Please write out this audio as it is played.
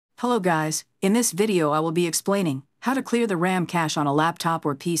Hello guys, in this video I will be explaining how to clear the RAM cache on a laptop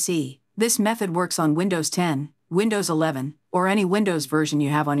or PC. This method works on Windows 10, Windows 11, or any Windows version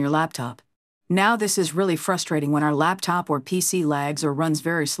you have on your laptop. Now this is really frustrating when our laptop or PC lags or runs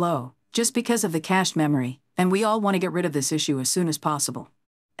very slow, just because of the cached memory, and we all want to get rid of this issue as soon as possible.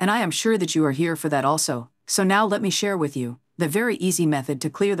 And I am sure that you are here for that also, so now let me share with you the very easy method to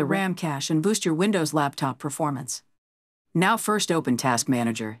clear the RAM cache and boost your Windows laptop performance. Now first open Task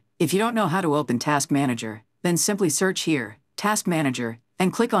Manager. If you don't know how to open Task Manager, then simply search here, Task Manager,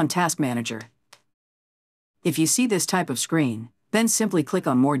 and click on Task Manager. If you see this type of screen, then simply click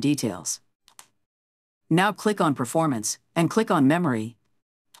on More Details. Now click on Performance, and click on Memory.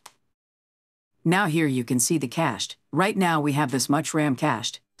 Now here you can see the cached. Right now we have this much RAM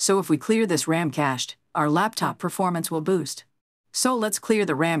cached, so if we clear this RAM cached, our laptop performance will boost. So let's clear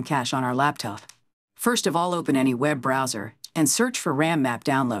the RAM cache on our laptop. First of all, open any web browser, and search for RAM Map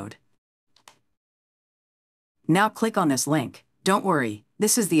Download. Now click on this link. Don't worry,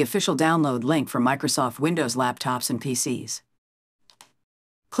 this is the official download link for Microsoft Windows laptops and PCs.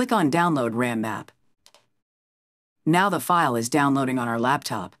 Click on Download RAM Map. Now the file is downloading on our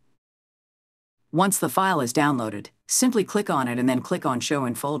laptop. Once the file is downloaded, simply click on it and then click on Show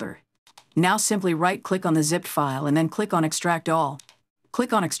in Folder. Now simply right-click on the zipped file and then click on Extract All.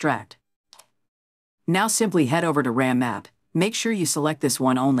 Click on Extract. Now simply head over to RAM Map. Make sure you select this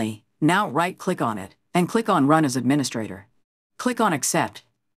one only. Now right-click on it, and click on Run as Administrator. Click on Accept.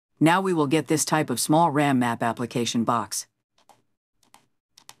 Now we will get this type of small RAM Map application box.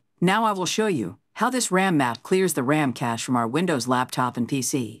 Now I will show you how this RAM Map clears the RAM cache from our Windows laptop and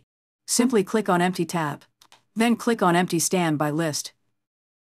PC. Simply click on Empty tab. Then click on Empty Standby List.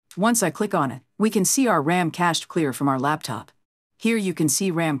 Once I click on it, we can see our RAM cached clear from our laptop. Here you can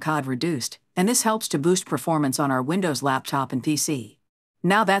see RAM cod reduced, and this helps to boost performance on our Windows laptop and PC.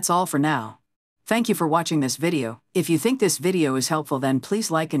 Now that's all for now. Thank you for watching this video. If you think this video is helpful, then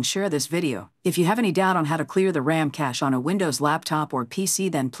please like and share this video. If you have any doubt on how to clear the RAM cache on a Windows laptop or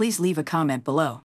PC, then please leave a comment below.